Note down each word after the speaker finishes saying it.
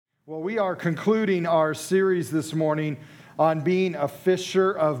Well, we are concluding our series this morning on being a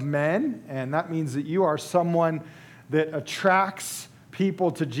fisher of men, and that means that you are someone that attracts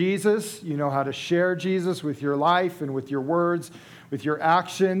people to Jesus. You know how to share Jesus with your life and with your words, with your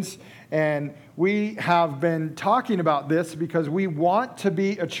actions, and we have been talking about this because we want to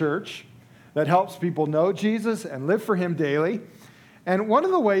be a church that helps people know Jesus and live for Him daily. And one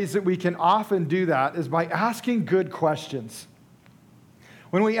of the ways that we can often do that is by asking good questions.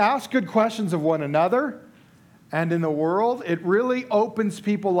 When we ask good questions of one another and in the world, it really opens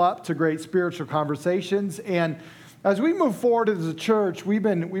people up to great spiritual conversations. And as we move forward as a church, we've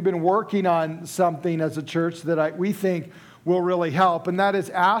been working on something as a church that we think will really help, and that is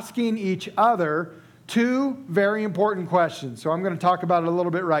asking each other two very important questions. So I'm going to talk about it a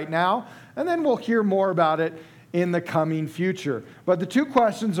little bit right now, and then we'll hear more about it in the coming future. But the two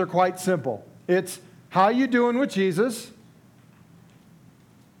questions are quite simple. It's, how you doing with Jesus?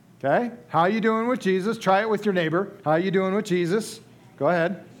 Okay, how you doing with Jesus? Try it with your neighbor. How you doing with Jesus? Go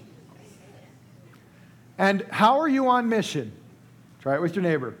ahead. And how are you on mission? Try it with your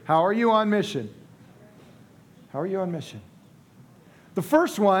neighbor. How are you on mission? How are you on mission? The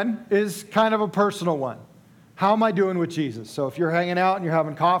first one is kind of a personal one. How am I doing with Jesus? So if you're hanging out and you're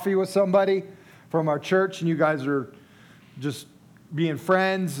having coffee with somebody from our church and you guys are just being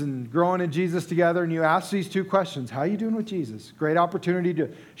friends and growing in Jesus together, and you ask these two questions, how are you doing with Jesus? Great opportunity to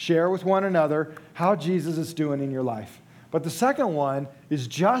share with one another how Jesus is doing in your life. But the second one is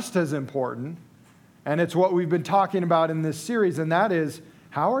just as important, and it's what we've been talking about in this series, and that is,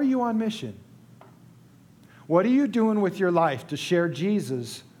 how are you on mission? What are you doing with your life to share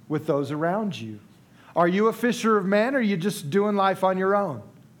Jesus with those around you? Are you a fisher of men, or are you just doing life on your own?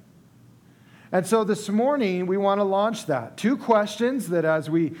 And so this morning, we want to launch that. Two questions that as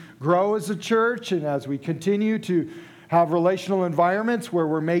we grow as a church and as we continue to have relational environments where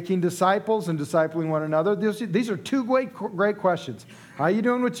we're making disciples and discipling one another, these are two great questions. How are you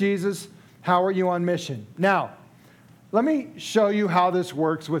doing with Jesus? How are you on mission? Now, let me show you how this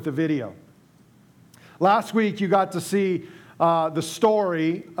works with a video. Last week, you got to see the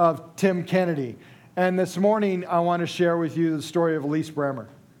story of Tim Kennedy. And this morning, I want to share with you the story of Elise Bremer.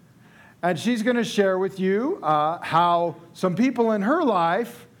 And she's going to share with you how some people in her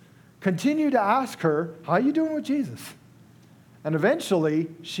life continue to ask her, how are you doing with Jesus? And eventually,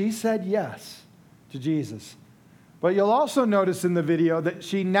 she said yes to Jesus. But you'll also notice in the video that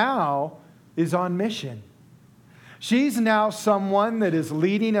she now is on mission. She's now someone that is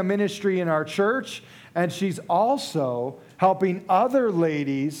leading a ministry in our church, and she's also helping other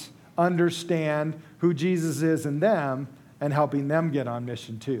ladies understand who Jesus is in them and helping them get on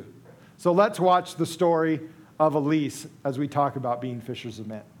mission too. So let's watch the story of Elise as we talk about being fishers of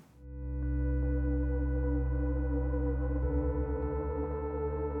men.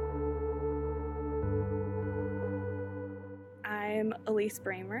 I'm Elise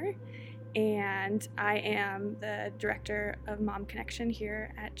Bremer, and I am the director of Mom Connection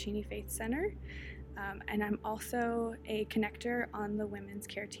here at Cheney Faith Center. And I'm also a connector on the women's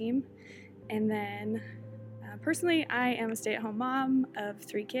care team. And then personally, I am a stay-at-home mom of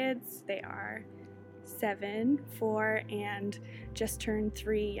 3 kids. They are 7, 4, and just turned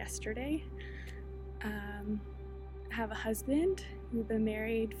 3 yesterday. I have a husband. We've been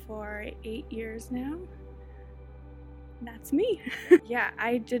married for 8 years now. That's me. Yeah,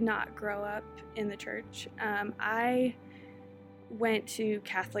 I did not grow up in the church. I went to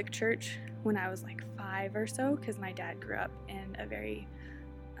Catholic church when I was like 5 or so because my dad grew up in a very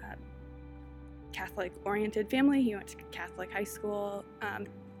Catholic-oriented family. He went to Catholic high school,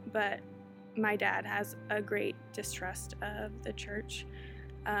 but my dad has a great distrust of the church.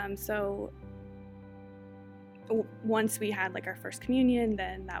 So once we had like our first communion,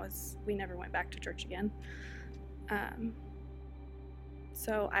 then we never went back to church again.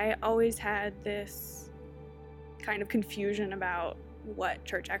 So I always had this kind of confusion about what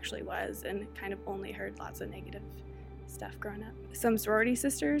church actually was, and kind of only heard lots of negative stuff growing up. Some sorority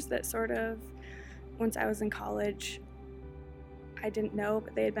sisters that sort of, once I was in college, I didn't know,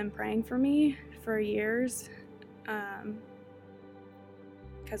 but they had been praying for me for years,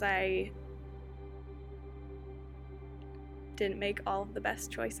 because I didn't make all of the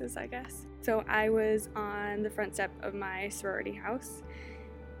best choices, I guess. So I was on the front step of my sorority house,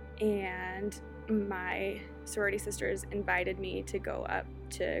 and my sorority sisters invited me to go up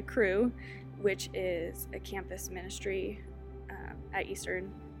to Cru, which is a campus ministry at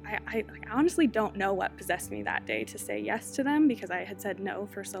Eastern. I honestly don't know what possessed me that day to say yes to them, because I had said no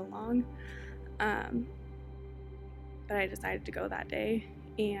for so long. But I decided to go that day,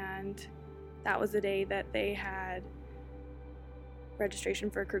 and that was the day that they had registration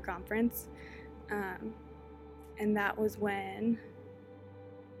for a Cru conference. And that was when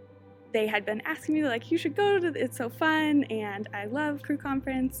they had been asking me, like, you should go to it's so fun, and I love Cru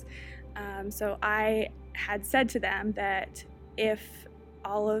conference. So I had said to them that if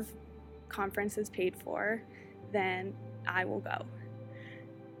all of conference is paid for, then I will go.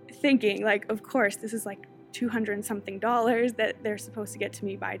 Thinking, like, of course, this is like $200 and something that they're supposed to get to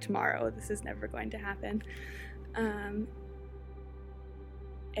me by tomorrow. This is never going to happen.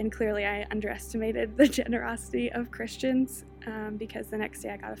 And clearly I underestimated the generosity of Christians, because the next day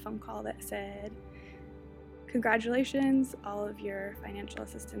I got a phone call that said, congratulations, all of your financial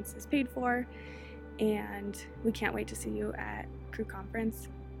assistance is paid for, and we can't wait to see you at Cru conference.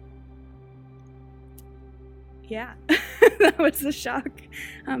 Yeah, that was a shock.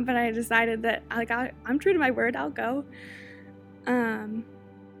 But I decided that I'm true to my word, I'll go. And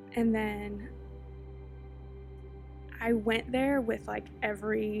then I went there with like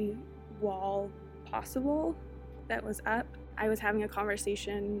every wall possible that was up. I was having a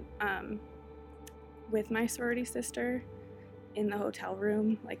conversation with my sorority sister in the hotel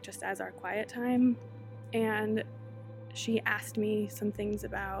room, like just as our quiet time. And she asked me some things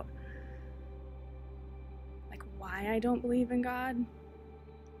about like why I don't believe in God.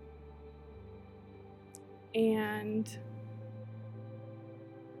 And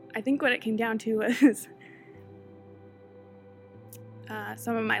I think what it came down to was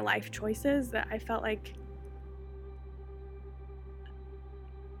some of my life choices that I felt like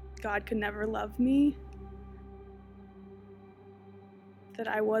God could never love me, that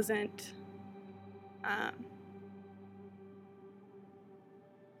I wasn't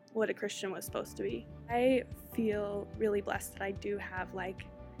what a Christian was supposed to be. I feel really blessed that I do have like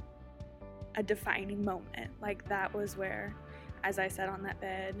a defining moment. Like that was where, as I sat on that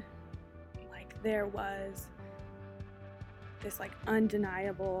bed, like there was this like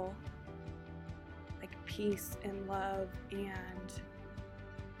undeniable like peace and love, and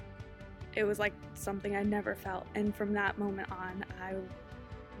it was like something I never felt. And from that moment on, I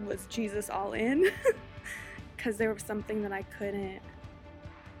was Jesus all in, because there was something that I couldn't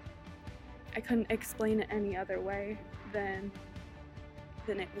explain it any other way than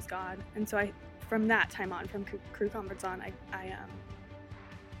it was God. And so from that time on, from Cru conference on, I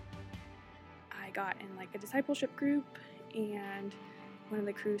got in like a discipleship group, and one of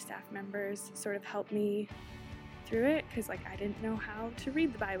the Cru staff members sort of helped me through it, because like I didn't know how to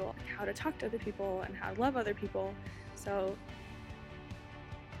read the Bible, how to talk to other people, and how to love other people. So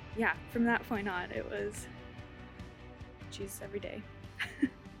yeah, from that point on, it was Jesus every day.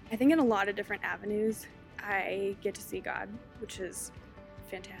 I think in a lot of different avenues, I get to see God, which is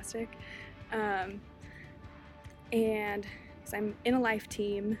fantastic. And so I'm in a life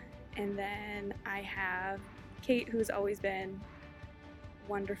team, and then I have Kate, who's always been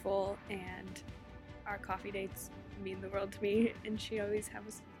wonderful, and our coffee dates mean the world to me, and she always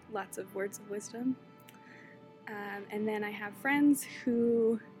has lots of words of wisdom. And then I have friends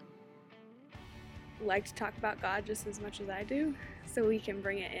who like to talk about God just as much as I do, so we can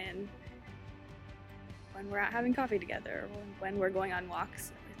bring it in when we're out having coffee together, or when we're going on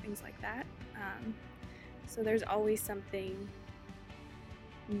walks, or things like that. So there's always something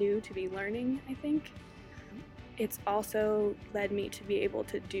new to be learning, I think. It's also led me to be able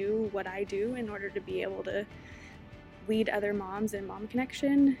to do what I do in order to be able to lead other moms in Mom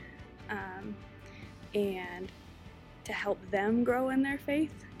Connection, and to help them grow in their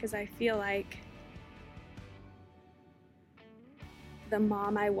faith, because I feel like the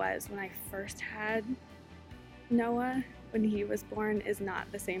mom I was when I first had Noah, when he was born, is not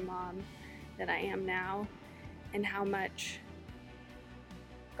the same mom that I am now, and how much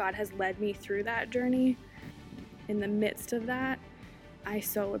God has led me through that journey. In the midst of that, I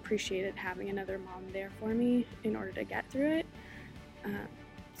so appreciated having another mom there for me in order to get through it.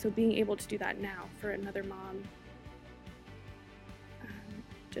 So being able to do that now for another mom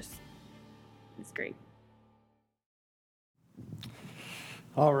just is great.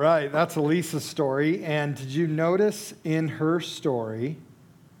 All right, that's Elisa's story. And did you notice in her story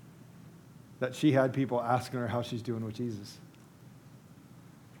that she had people asking her how she's doing with Jesus?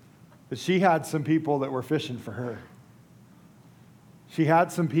 That she had some people that were fishing for her. She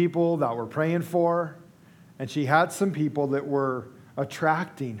had some people that were praying for her, and she had some people that were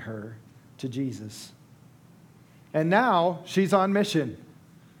attracting her to Jesus. And now she's on mission.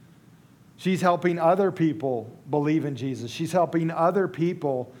 She's helping other people believe in Jesus. She's helping other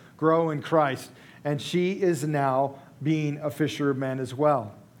people grow in Christ. And she is now being a fisher of men as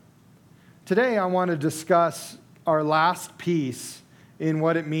well. Today, I want to discuss our last piece in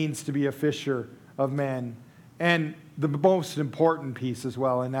what it means to be a fisher of men. And the most important piece as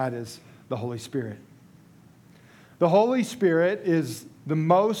well, and that is the Holy Spirit. The Holy Spirit is the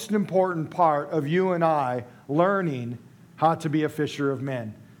most important part of you and I learning how to be a fisher of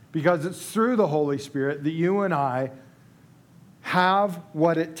men, because it's through the Holy Spirit that you and I have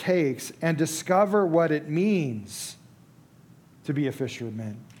what it takes and discover what it means to be a fisher of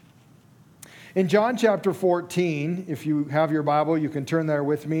men. In John chapter 14, if you have your Bible, you can turn there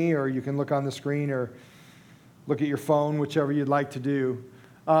with me, or you can look on the screen or look at your phone, whichever you'd like to do.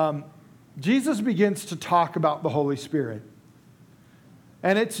 Jesus begins to talk about the Holy Spirit.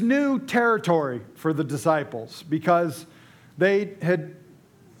 And it's new territory for the disciples because they had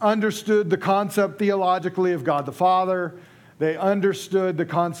understood the concept theologically of God the Father. They understood the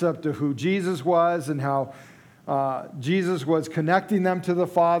concept of who Jesus was and how Jesus was connecting them to the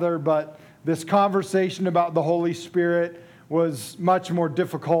Father. But this conversation about the Holy Spirit was much more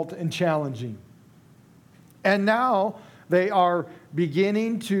difficult and challenging. And now they are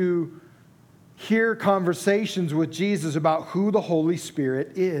beginning to hear conversations with Jesus about who the Holy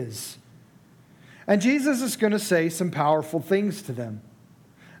Spirit is. And Jesus is going to say some powerful things to them.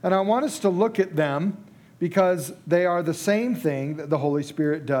 And I want us to look at them because they are the same thing that the Holy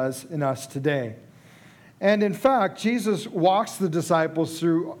Spirit does in us today. And in fact, Jesus walks the disciples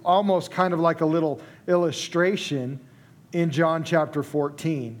through almost kind of like a little illustration in John chapter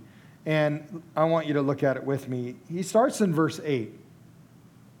 14. And I want you to look at it with me. He starts in verse 8.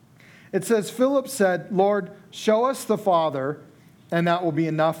 It says, Philip said, Lord, show us the Father, and that will be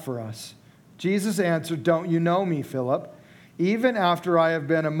enough for us. Jesus answered, don't you know me, Philip, even after I have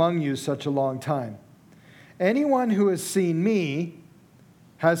been among you such a long time? Anyone who has seen me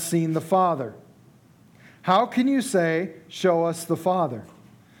has seen the Father. How can you say, show us the Father?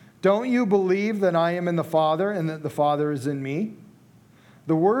 Don't you believe that I am in the Father and that the Father is in me?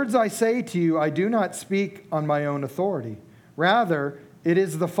 The words I say to you, I do not speak on my own authority. Rather, it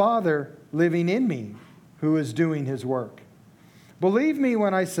is the Father living in me who is doing his work. Believe me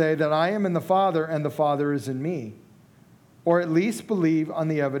when I say that I am in the Father and the Father is in me. Or at least believe on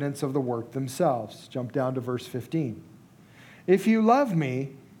the evidence of the work themselves. Jump down to verse 15. If you love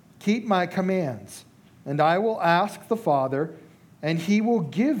me, keep my commands, and I will ask the Father, and he will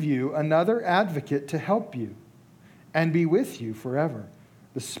give you another advocate to help you and be with you forever.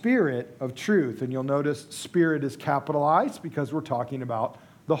 The Spirit of truth. And you'll notice Spirit is capitalized because we're talking about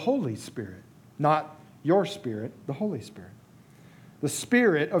the Holy Spirit. Not your spirit, the Holy Spirit. The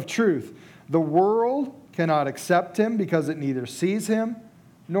Spirit of truth. The world cannot accept him because it neither sees him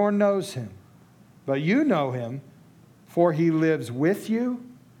nor knows him. But you know him, for he lives with you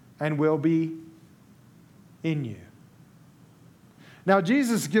and will be in you. Now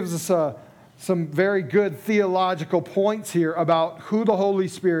Jesus gives us some very good theological points here about who the Holy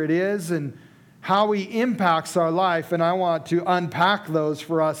Spirit is and how he impacts our life, and I want to unpack those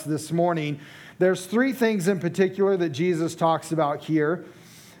for us this morning. There's three things in particular that Jesus talks about here,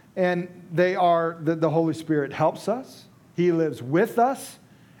 and they are that the Holy Spirit helps us, he lives with us,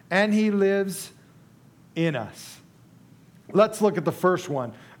 and he lives in us. Let's look at the first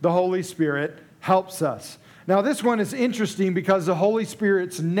one. The Holy Spirit helps us. Now this one is interesting because the Holy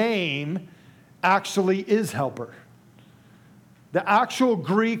Spirit's name actually is helper. The actual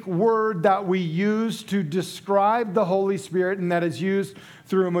Greek word that we use to describe the Holy Spirit, and that is used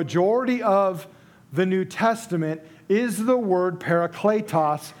through a majority of the New Testament, is the word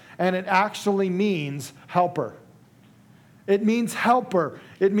parakletos, and it actually means helper. It means helper.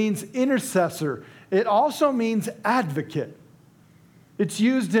 It means intercessor. It also means advocate. It's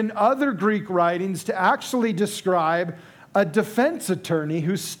used in other Greek writings to actually describe a defense attorney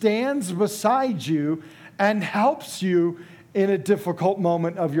who stands beside you and helps you in a difficult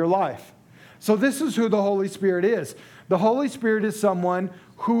moment of your life. So this is who the Holy Spirit is. The Holy Spirit is someone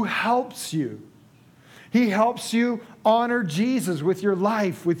who helps you. He helps you honor Jesus with your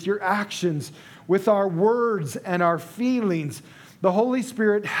life, with your actions, with our words and our feelings. The Holy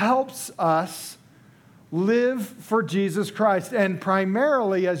Spirit helps us live for Jesus Christ. And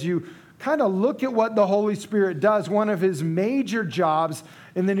primarily, as you kind of look at what the Holy Spirit does, one of his major jobs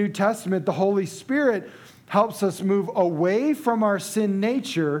in the New Testament, the Holy Spirit helps us move away from our sin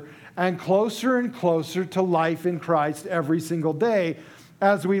nature and closer to life in Christ every single day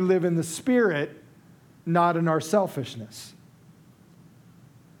as we live in the Spirit, not in our selfishness.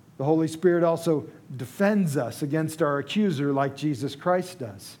 The Holy Spirit also defends us against our accuser like Jesus Christ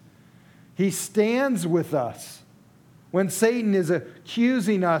does. He stands with us when Satan is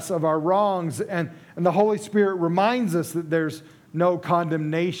accusing us of our wrongs, and the Holy Spirit reminds us that there's no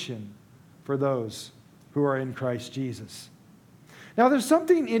condemnation for those who are in Christ Jesus. Now, there's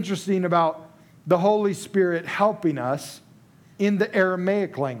something interesting about the Holy Spirit helping us in the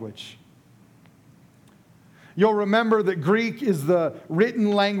Aramaic language. You'll remember that Greek is the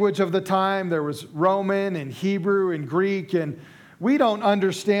written language of the time. There was Roman and Hebrew and Greek, and we don't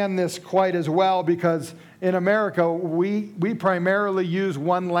understand this quite as well because in America, we primarily use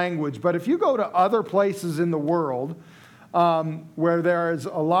one language. But if you go to other places in the world where there is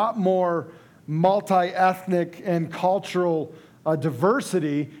a lot more multi-ethnic and cultural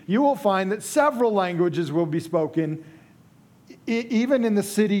diversity, you will find that several languages will be spoken, even in the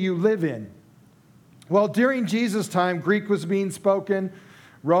city you live in. Well, during Jesus' time, Greek was being spoken,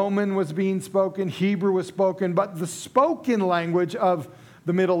 Roman was being spoken, Hebrew was spoken, but the spoken language of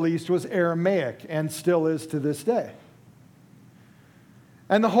the Middle East was Aramaic and still is to this day.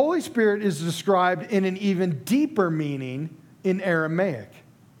 And the Holy Spirit is described in an even deeper meaning in Aramaic.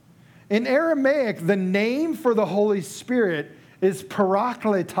 In Aramaic, the name for the Holy Spirit is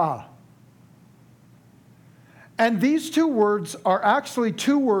Parakleta. And these two words are actually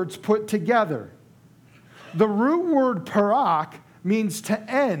two words put together. The root word parak means to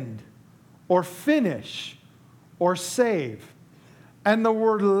end or finish or save. And the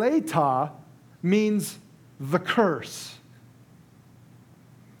word leta means the curse.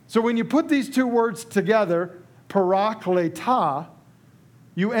 So when you put these two words together, parakleta,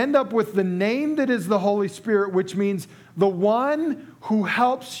 you end up with the name that is the Holy Spirit, which means the one who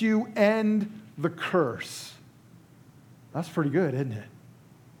helps you end the curse. That's pretty good, isn't it?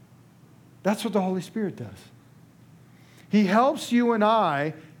 That's what the Holy Spirit does. He helps you and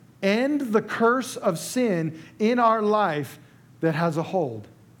I end the curse of sin in our life that has a hold.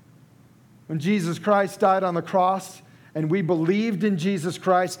 When Jesus Christ died on the cross and we believed in Jesus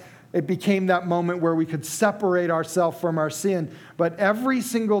Christ, it became that moment where we could separate ourselves from our sin. But every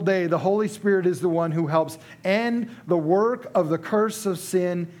single day, the Holy Spirit is the one who helps end the work of the curse of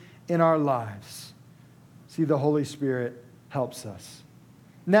sin in our lives. See, the Holy Spirit helps us.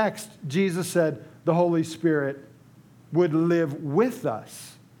 Next, Jesus said the Holy Spirit would live with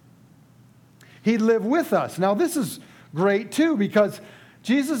us. He'd live with us. Now, this is great too, because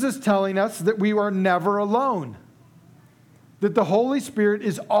Jesus is telling us that we are never alone. That the Holy Spirit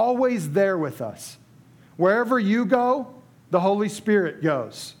is always there with us. Wherever you go, the Holy Spirit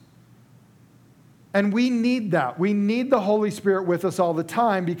goes. And we need that. We need the Holy Spirit with us all the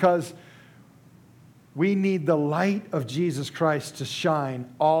time because we need the light of Jesus Christ to shine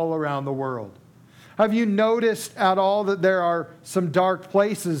all around the world. Have you noticed at all that there are some dark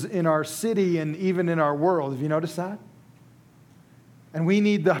places in our city and even in our world? Have you noticed that? And we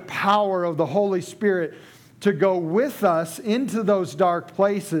need the power of the Holy Spirit to go with us into those dark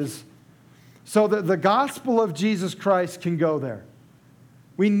places so that the gospel of Jesus Christ can go there.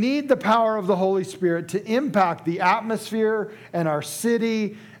 We need the power of the Holy Spirit to impact the atmosphere and our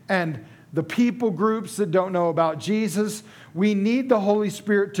city and the people groups that don't know about Jesus. We need the Holy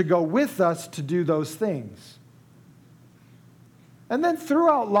Spirit to go with us to do those things. And then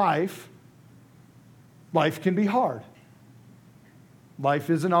throughout life can be hard. Life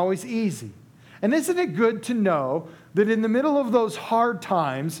isn't always easy. And isn't it good to know that in the middle of those hard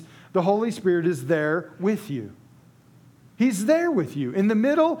times, the Holy Spirit is there with you? He's there with you in the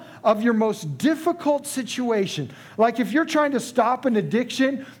middle of your most difficult situation. Like if you're trying to stop an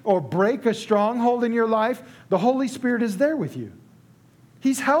addiction or break a stronghold in your life, the Holy Spirit is there with you.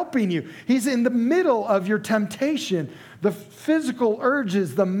 He's helping you. He's in the middle of your temptation, the physical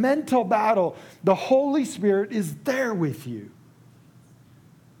urges, the mental battle. The Holy Spirit is there with you.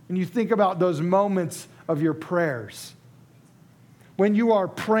 And you think about those moments of your prayers. When you are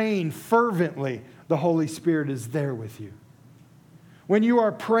praying fervently, the Holy Spirit is there with you. When you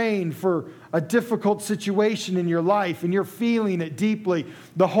are praying for a difficult situation in your life and you're feeling it deeply,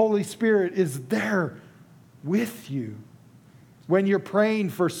 the Holy Spirit is there with you. When you're praying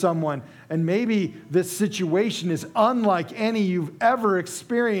for someone and maybe this situation is unlike any you've ever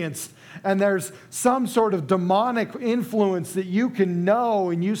experienced and there's some sort of demonic influence that you can know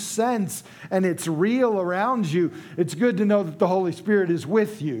and you sense and it's real around you, it's good to know that the Holy Spirit is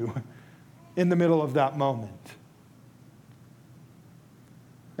with you in the middle of that moment.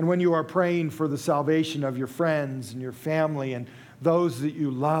 And when you are praying for the salvation of your friends and your family and those that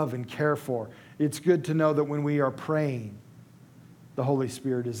you love and care for, it's good to know that when we are praying, the Holy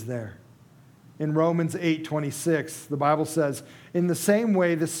Spirit is there. In Romans 8:26, the Bible says, "In the same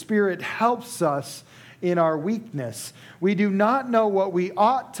way, the Spirit helps us in our weakness. We do not know what we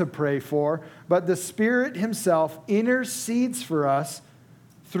ought to pray for, but the Spirit Himself intercedes for us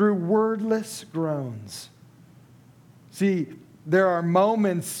through wordless groans." See, there are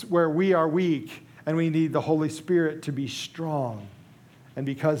moments where we are weak and we need the Holy Spirit to be strong And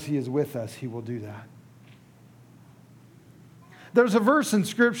because he is with us, he will do that. There's a verse in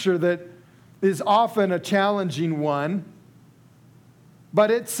Scripture that is often a challenging one, but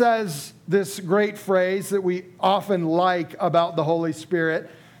it says this great phrase that we often like about the Holy Spirit,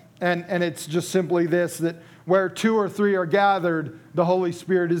 and it's just simply this, that where 2 or 3 are gathered, the Holy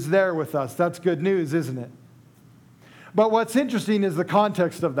Spirit is there with us. That's good news, isn't it? But what's interesting is the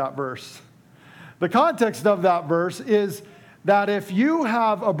context of that verse. The context of that verse is that if you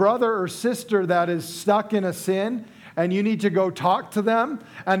have a brother or sister that is stuck in a sin and you need to go talk to them,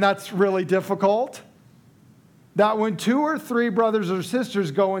 and that's really difficult, that when 2 or 3 brothers or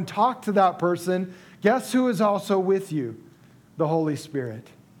sisters go and talk to that person, guess who is also with you? The Holy Spirit.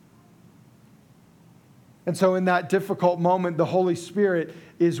 And so in that difficult moment, the Holy Spirit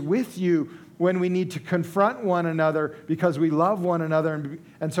is with you when we need to confront one another because we love one another.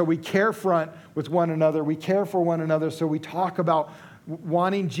 And so we care front with one another. We care for one another. So we talk about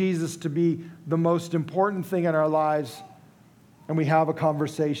wanting Jesus to be the most important thing in our lives. And we have a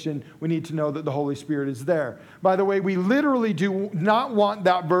conversation. We need to know that the Holy Spirit is there. By the way, we literally do not want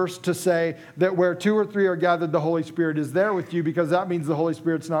that verse to say that where 2 or 3 are gathered, the Holy Spirit is there with you, because that means the Holy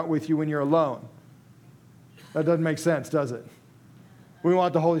Spirit's not with you when you're alone. That doesn't make sense, does it? We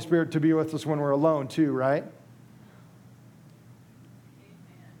want the Holy Spirit to be with us when we're alone too, right?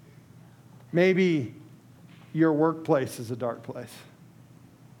 Maybe your workplace is a dark place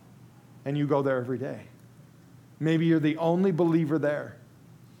and you go there every day. Maybe you're the only believer there.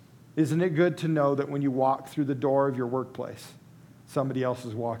 Isn't it good to know that when you walk through the door of your workplace, somebody else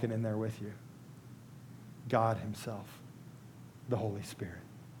is walking in there with you? God himself, the Holy Spirit.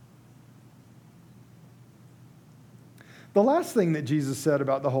 The last thing that Jesus said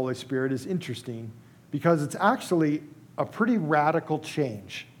about the Holy Spirit is interesting because it's actually a pretty radical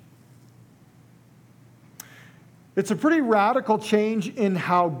change. It's a pretty radical change in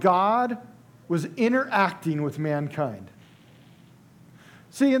how God was interacting with mankind.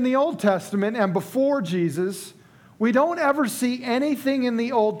 See, in the Old Testament and before Jesus, we don't ever see anything in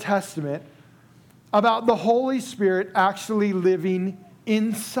the Old Testament about the Holy Spirit actually living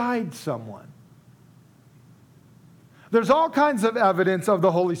inside someone. There's all kinds of evidence of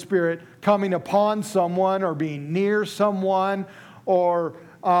the Holy Spirit coming upon someone or being near someone or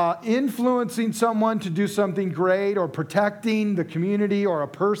influencing someone to do something great or protecting the community or a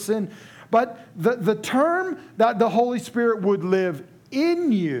person. But the term that the Holy Spirit would live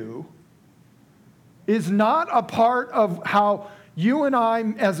in you is not a part of how you and I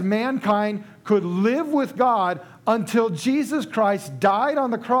as mankind could live with God until Jesus Christ died on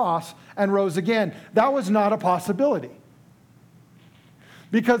the cross and rose again. That was not a possibility.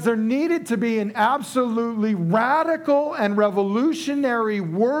 Because there needed to be an absolutely radical and revolutionary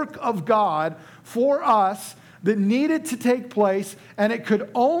work of God for us that needed to take place, and it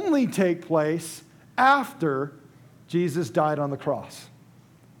could only take place after Jesus died on the cross.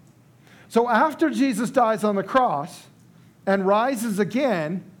 So after Jesus dies on the cross and rises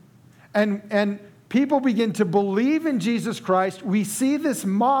again, and people begin to believe in Jesus Christ, we see this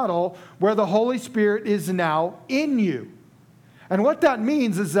model where the Holy Spirit is now in you. And what that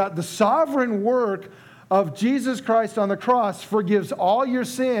means is that the sovereign work of Jesus Christ on the cross forgives all your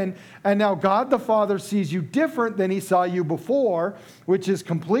sin, and now God the Father sees you different than he saw you before, which is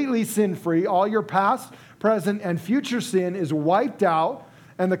completely sin-free. All your past, present, and future sin is wiped out,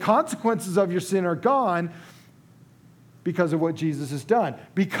 and the consequences of your sin are gone because of what Jesus has done.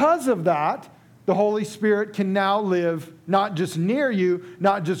 Because of that, the Holy Spirit can now live not just near you,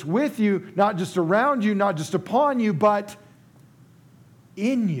 not just with you, not just around you, not just upon you, but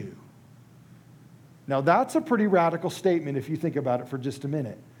in you. Now that's a pretty radical statement if you think about it for just a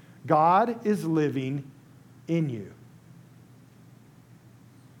minute. God is living in you.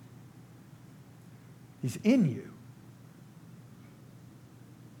 He's in you.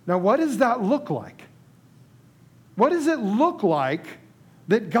 Now what does that look like? What does it look like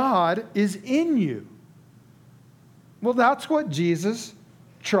that God is in you? Well, that's what Jesus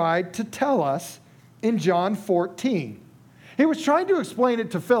tried to tell us in John 14. He was trying to explain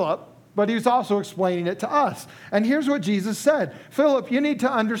it to Philip, but he was also explaining it to us. And here's what Jesus said. Philip, you need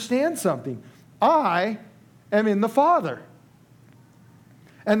to understand something. I am in the Father,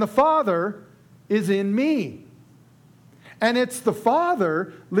 and the Father is in me. And it's the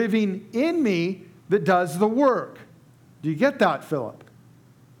Father living in me that does the work. Do you get that, Philip?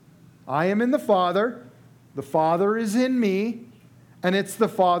 I am in the Father is in me, and it's the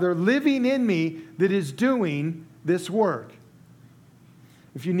Father living in me that is doing this work.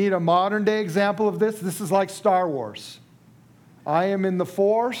 If you need a modern day example of this, this is like Star Wars. I am in the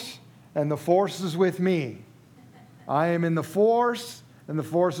Force, and the Force is with me. I am in the Force, and the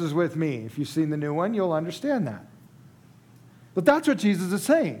Force is with me. If you've seen the new one, you'll understand that. But that's what Jesus is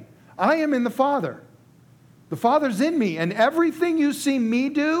saying. I am in the Father. The Father's in me, and everything you see me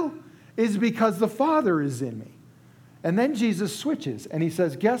do is because the Father is in me. And then Jesus switches, and he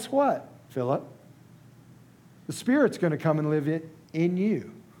says, guess what, Philip? The Spirit's going to come and live in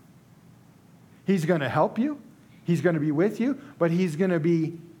you. He's going to help you. He's going to be with you, but he's going to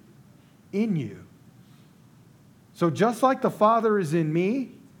be in you. So just like the Father is in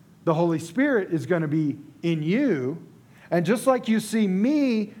me, the Holy Spirit is going to be in you. And just like you see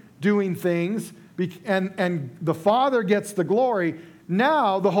me doing things, and the Father gets the glory,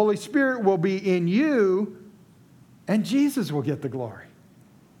 now the Holy Spirit will be in you, and Jesus will get the glory.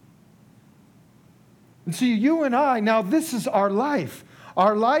 And so you and I, now this is our life.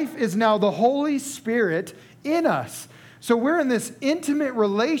 Our life is now the Holy Spirit in us. So we're in this intimate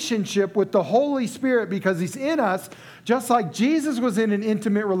relationship with the Holy Spirit because he's in us, just like Jesus was in an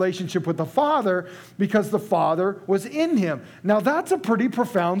intimate relationship with the Father because the Father was in him. Now that's a pretty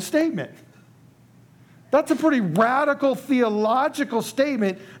profound statement. That's a pretty radical theological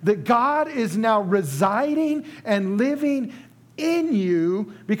statement that God is now residing and living in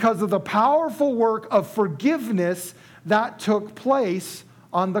you because of the powerful work of forgiveness that took place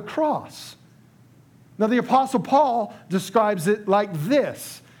on the cross. Now, the Apostle Paul describes it like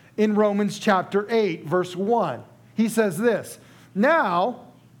this in Romans chapter 8, verse 1. He says this, now,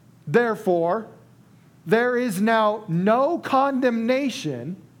 therefore, there is now no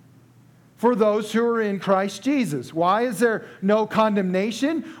condemnation for those who are in Christ Jesus. Why is there no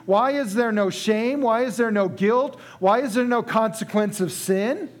condemnation? Why is there no shame? Why is there no guilt? Why is there no consequence of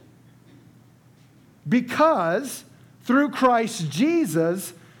sin? Because through Christ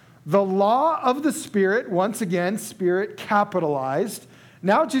Jesus, the law of the Spirit, once again, Spirit capitalized.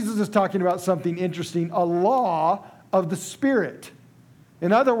 Now Jesus is talking about something interesting, a law of the Spirit.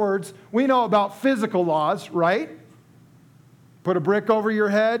 In other words, we know about physical laws, right? Put a brick over your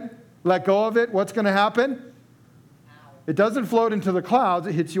head, let go of it, what's going to happen? It doesn't float into the clouds,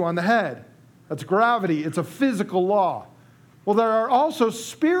 it hits you on the head. That's gravity, it's a physical law. Well, there are also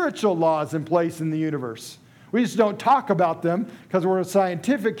spiritual laws in place in the universe. We just don't talk about them because we're a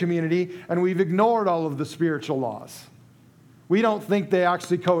scientific community and we've ignored all of the spiritual laws. We don't think they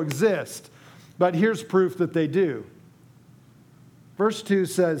actually coexist, but here's proof that they do. Verse 2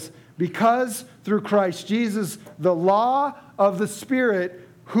 says, because through Christ Jesus, the law of the Spirit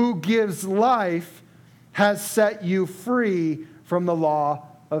who gives life has set you free from the law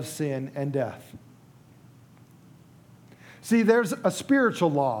of sin and death. See, there's a spiritual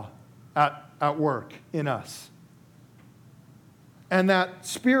law at work in us. And that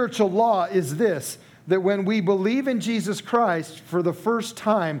spiritual law is this, that when we believe in Jesus Christ for the first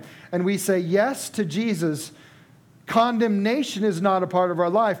time and we say yes to Jesus, condemnation is not a part of our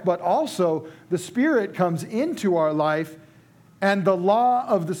life, but also the Spirit comes into our life, and the law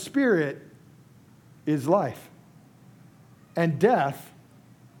of the Spirit is life. And death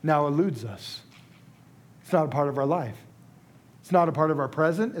now eludes us. It's not a part of our life. It's not a part of our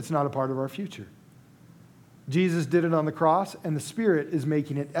present. It's not a part of our future. Jesus did it on the cross, and the Spirit is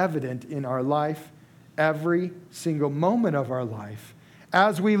making it evident in our life every single moment of our life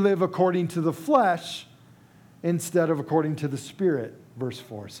as we live according to the flesh instead of according to the Spirit, verse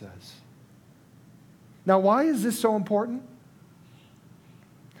 4 says. Now, why is this so important?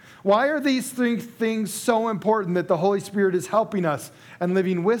 Why are these things so important that the Holy Spirit is helping us and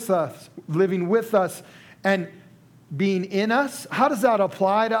living with us and being in us? How does that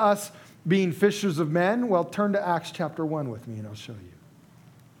apply to us being fishers of men? Well, turn to Acts chapter 1 with me and I'll show you.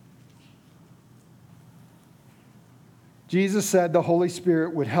 Jesus said the Holy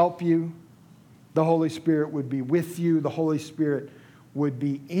Spirit would help you. The Holy Spirit would be with you. The Holy Spirit would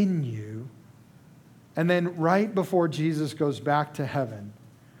be in you. And then right before Jesus goes back to heaven,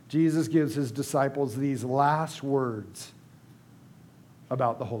 Jesus gives his disciples these last words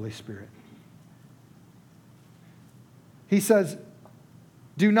about the Holy Spirit. He says,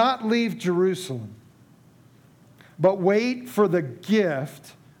 do not leave Jerusalem, but wait for the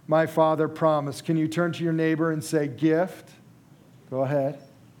gift my Father promised. Can you turn to your neighbor and say, gift? Go ahead.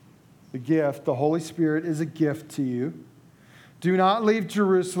 The gift, the Holy Spirit is a gift to you. Do not leave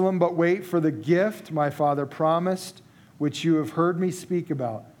Jerusalem, but wait for the gift my Father promised, which you have heard me speak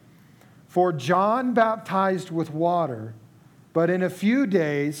about. For John baptized with water, but in a few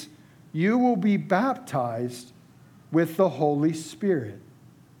days you will be baptized with the Holy Spirit.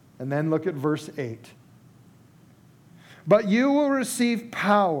 And then look at verse 8. But you will receive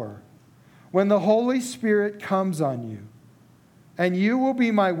power when the Holy Spirit comes on you, and you will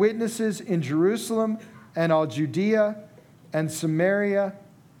be my witnesses in Jerusalem and all Judea and Samaria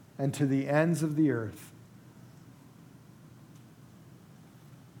and to the ends of the earth.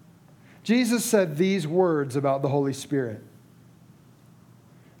 Jesus said these words about the Holy Spirit.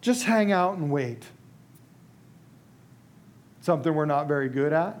 Just hang out and wait. Something we're not very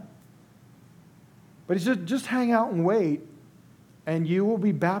good at. But he said, just hang out and wait, and you will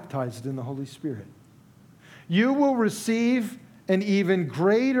be baptized in the Holy Spirit. You will receive an even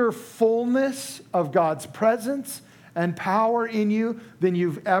greater fullness of God's presence and power in you than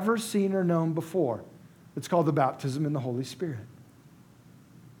you've ever seen or known before. It's called the baptism in the Holy Spirit.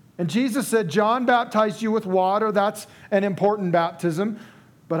 And Jesus said, John baptized you with water. That's an important baptism.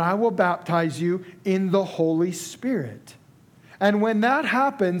 But I will baptize you in the Holy Spirit. And when that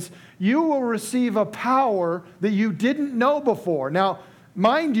happens, you will receive a power that you didn't know before. Now,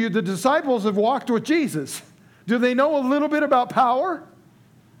 mind you, the disciples have walked with Jesus. Do they know a little bit about power?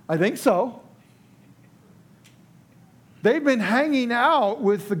 I think so. They've been hanging out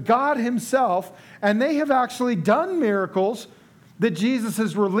with the God himself, and they have actually done miracles that Jesus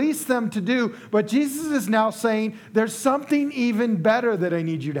has released them to do. But Jesus is now saying, there's something even better that I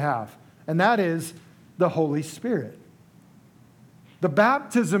need you to have, and that is the Holy Spirit. The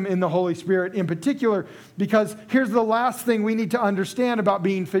baptism in the Holy Spirit in particular, because here's the last thing we need to understand about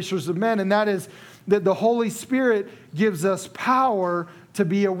being fishers of men, and that is that the Holy Spirit gives us power to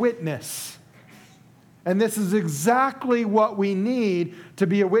be a witness. And this is exactly what we need to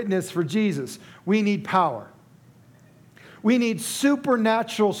be a witness for Jesus. We need power. We need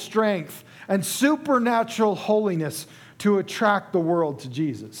supernatural strength and supernatural holiness to attract the world to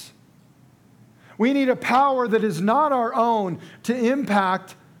Jesus. We need a power that is not our own to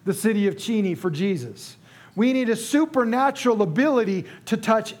impact the city of Cheney for Jesus. We need a supernatural ability to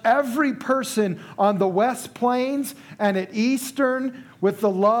touch every person on the West Plains and at Eastern with the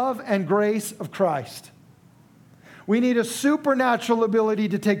love and grace of Christ. We need a supernatural ability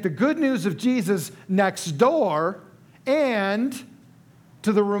to take the good news of Jesus next door and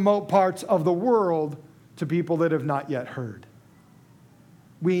to the remote parts of the world to people that have not yet heard.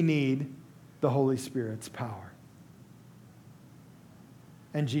 We need the Holy Spirit's power.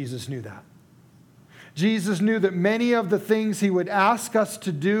 And Jesus knew that. Jesus knew that many of the things he would ask us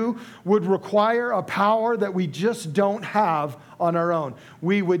to do would require a power that we just don't have on our own.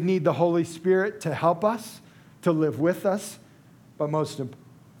 We would need the Holy Spirit to help us, to live with us, but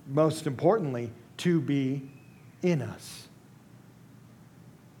most importantly, to be in us.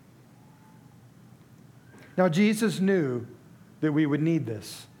 Now, Jesus knew that we would need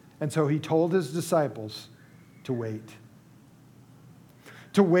this, and so he told his disciples to wait.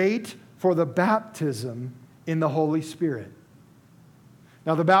 To wait for the baptism in the Holy Spirit.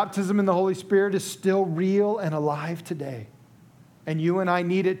 Now, the baptism in the Holy Spirit is still real and alive today. And you and I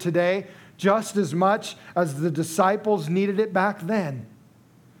need it today just as much as the disciples needed it back then.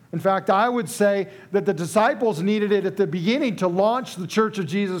 In fact, I would say that the disciples needed it at the beginning to launch the Church of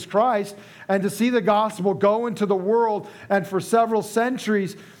Jesus Christ and to see the gospel go into the world, and for several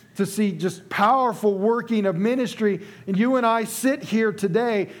centuries to see just powerful working of ministry. And you and I sit here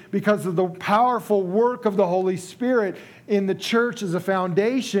today because of the powerful work of the Holy Spirit in the church as a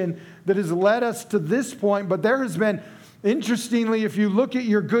foundation that has led us to this point. But there has been, interestingly, if you look at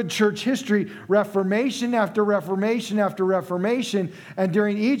your good church history, Reformation after Reformation after Reformation, and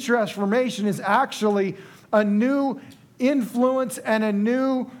during each Reformation is actually a new influence and a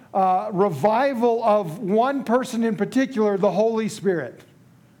new revival of one person in particular, the Holy Spirit.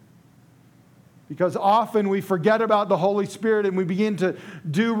 Because often we forget about the Holy Spirit and we begin to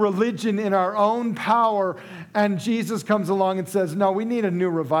do religion in our own power. And Jesus comes along and says, no, we need a new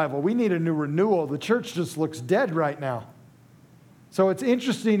revival. We need a new renewal. The church just looks dead right now. So it's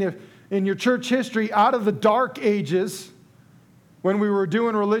interesting if in your church history, out of the dark ages, when we were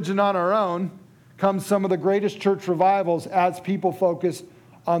doing religion on our own, comes some of the greatest church revivals as people focus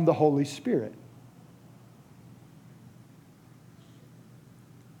on the Holy Spirit.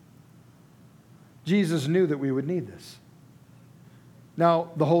 Jesus knew that we would need this. Now,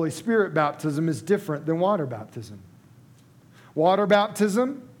 the Holy Spirit baptism is different than water baptism. Water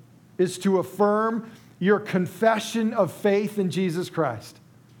baptism is to affirm your confession of faith in Jesus Christ.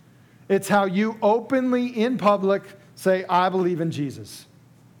 It's how you openly, in public, say, I believe in Jesus.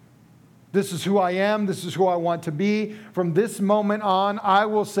 This is who I am. This is who I want to be. From this moment on, I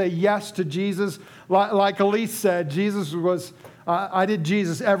will say yes to Jesus. Like Elise said, I did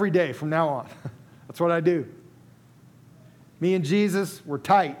Jesus every day from now on. That's what I do. Me and Jesus, we're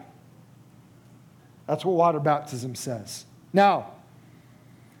tight. That's what water baptism says. Now,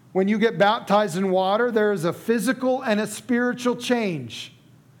 when you get baptized in water, there is a physical and a spiritual change.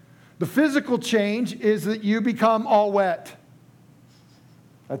 The physical change is that you become all wet.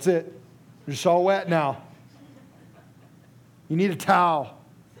 That's it. You're just all wet now. You need a towel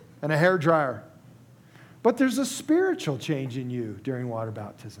and a hairdryer. But there's a spiritual change in you during water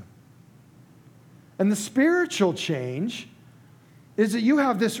baptism. And the spiritual change is that you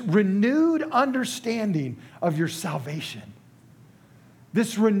have this renewed understanding of your salvation.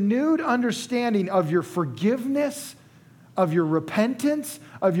 This renewed understanding of your forgiveness, of your repentance,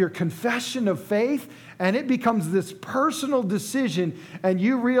 of your confession of faith, and it becomes this personal decision, and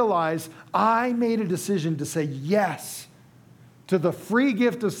you realize, I made a decision to say yes to the free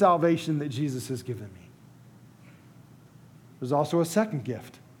gift of salvation that Jesus has given me. There's also a second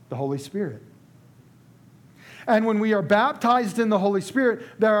gift, the Holy Spirit. And when we are baptized in the Holy Spirit,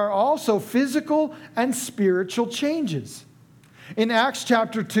 there are also physical and spiritual changes. In Acts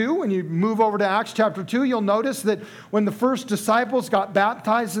chapter 2, when you move over to Acts chapter 2, you'll notice that when the first disciples got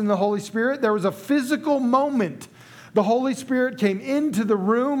baptized in the Holy Spirit, there was a physical moment. The Holy Spirit came into the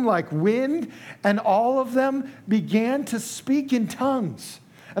room like wind, and all of them began to speak in tongues.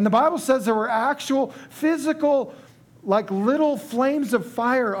 And the Bible says there were actual physical, like little flames of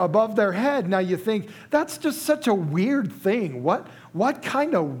fire above their head. Now you think, that's just such a weird thing. What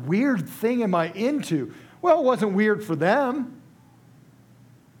kind of weird thing am I into? Well, it wasn't weird for them.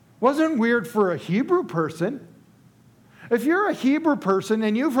 It wasn't weird for a Hebrew person. If you're a Hebrew person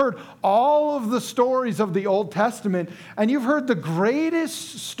and you've heard all of the stories of the Old Testament, and you've heard the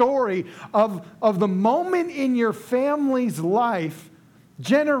greatest story of the moment in your family's life,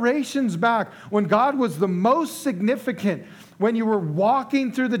 generations back, when God was the most significant, when you were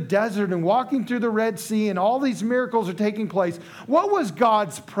walking through the desert and walking through the Red Sea and all these miracles are taking place, what was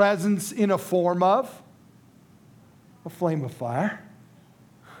God's presence in a form of? A flame of fire.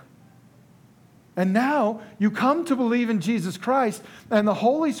 And now you come to believe in Jesus Christ, and the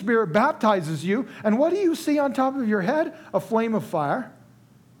Holy Spirit baptizes you, and what do you see on top of your head? A flame of fire.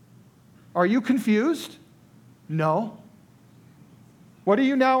 Are you confused? No. What are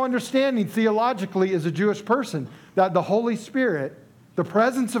you now understanding theologically as a Jewish person? That the Holy Spirit, the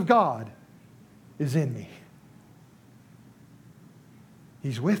presence of God, is in me.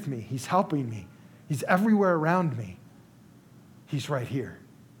 He's with me. He's helping me. He's everywhere around me. He's right here.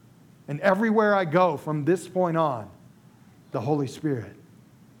 And everywhere I go from this point on, the Holy Spirit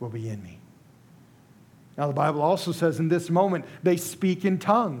will be in me. Now, the Bible also says in this moment, they speak in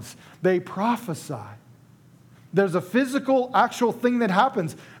tongues. They prophesy. There's a physical, actual thing that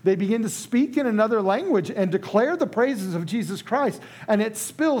happens. They begin to speak in another language and declare the praises of Jesus Christ, and it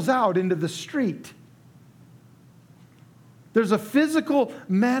spills out into the street. There's a physical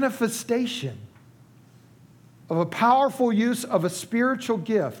manifestation of a powerful use of a spiritual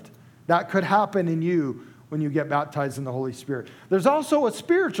gift that could happen in you when you get baptized in the Holy Spirit. There's also a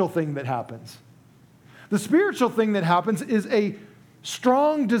spiritual thing that happens. The spiritual thing that happens is a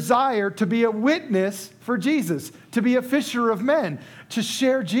strong desire to be a witness for Jesus, to be a fisher of men, to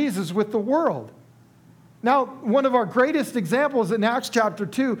share Jesus with the world. Now, one of our greatest examples in Acts chapter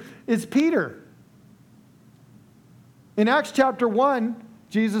 2 is Peter. In Acts chapter 1,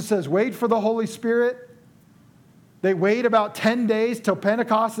 Jesus says, wait for the Holy Spirit. They wait about 10 days till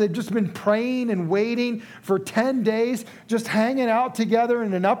Pentecost. They've just been praying and waiting for 10 days, just hanging out together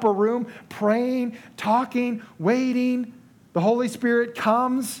in an upper room, praying, talking, waiting. The Holy Spirit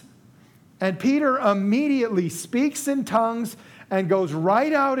comes, and Peter immediately speaks in tongues and goes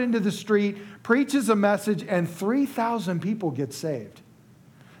right out into the street, preaches a message, and 3,000 people get saved.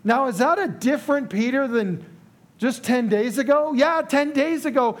 Now, is that a different Peter than just 10 days ago? Yeah, 10 days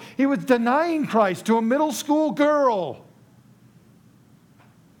ago, he was denying Christ to a middle school girl.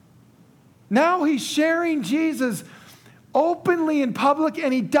 Now he's sharing Jesus openly in public,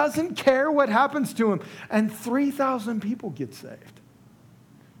 and he doesn't care what happens to him. And 3,000 people get saved.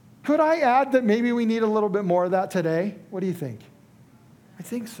 Could I add that maybe we need a little bit more of that today? What do you think? I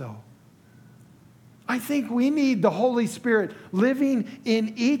think so. I think we need the Holy Spirit living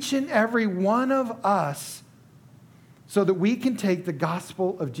in each and every one of us so that we can take the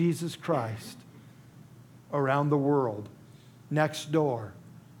gospel of Jesus Christ around the world, next door,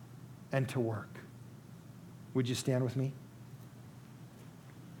 and to work. Would you stand with me?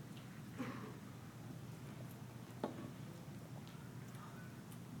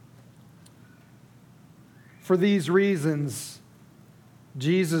 For these reasons,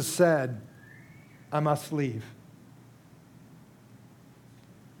 Jesus said, I must leave.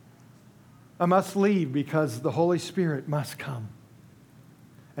 I must leave because the Holy Spirit must come.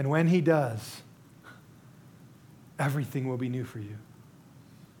 And when he does, everything will be new for you.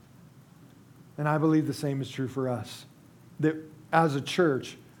 And I believe the same is true for us. That as a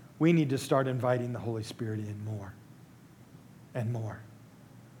church, we need to start inviting the Holy Spirit in more and more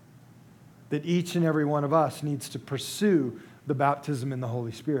that each and every one of us needs to pursue the baptism in the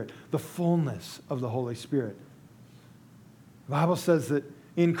Holy Spirit, the fullness of the Holy Spirit. The Bible says that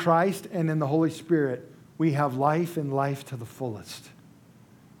in Christ and in the Holy Spirit, we have life and life to the fullest.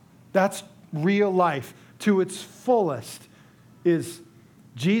 That's real life to its fullest, is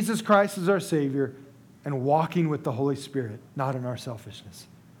Jesus Christ as our Savior and walking with the Holy Spirit, not in our selfishness.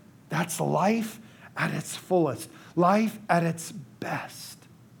 That's life at its fullest, life at its best.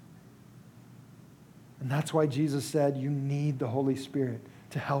 And that's why Jesus said you need the Holy Spirit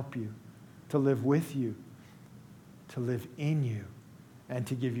to help you, to live with you, to live in you, and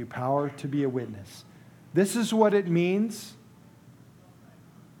to give you power to be a witness. This is what it means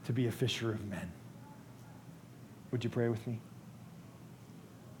to be a fisher of men. Would you pray with me?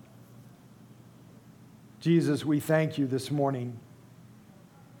 Jesus, we thank you this morning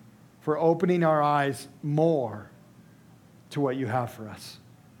for opening our eyes more to what you have for us.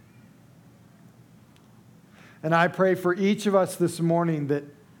 And I pray for each of us this morning that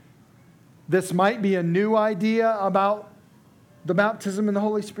this might be a new idea about the baptism in the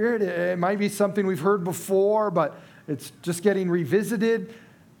Holy Spirit. It might be something we've heard before, but it's just getting revisited. It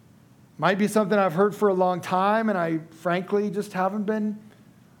might be something I've heard for a long time, and I frankly just haven't been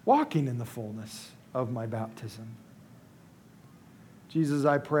walking in the fullness of my baptism. Jesus,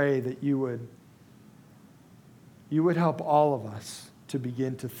 I pray that you would help all of us to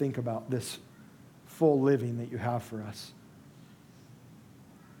begin to think about this full living that you have for us.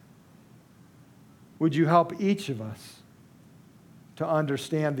 Would you help each of us to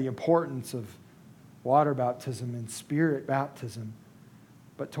understand the importance of water baptism and spirit baptism,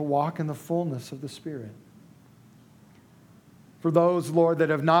 but to walk in the fullness of the Spirit? For those, Lord, that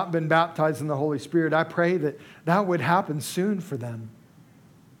have not been baptized in the Holy Spirit, I pray that that would happen soon for them.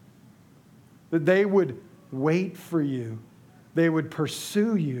 That they would wait for you. They would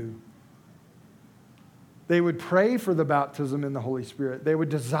pursue you. They would pray for the baptism in the Holy Spirit. They would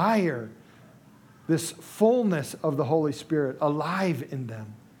desire this fullness of the Holy Spirit alive in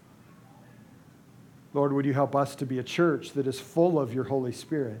them. Lord, would you help us to be a church that is full of your Holy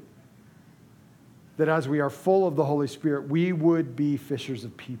Spirit? That as we are full of the Holy Spirit, we would be fishers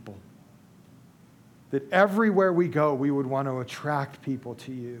of people. That everywhere we go, we would want to attract people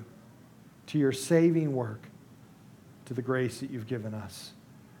to you, to your saving work, to the grace that you've given us.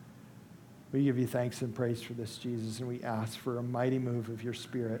 We give you thanks and praise for this, Jesus, and we ask for a mighty move of your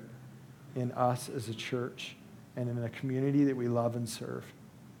Spirit in us as a church and in a community that we love and serve.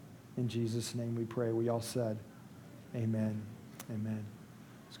 In Jesus' name we pray. We all said, amen. Amen.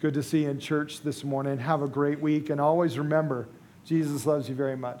 It's good to see you in church this morning. Have a great week, and always remember, Jesus loves you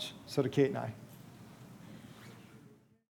very much. So do Kate and I.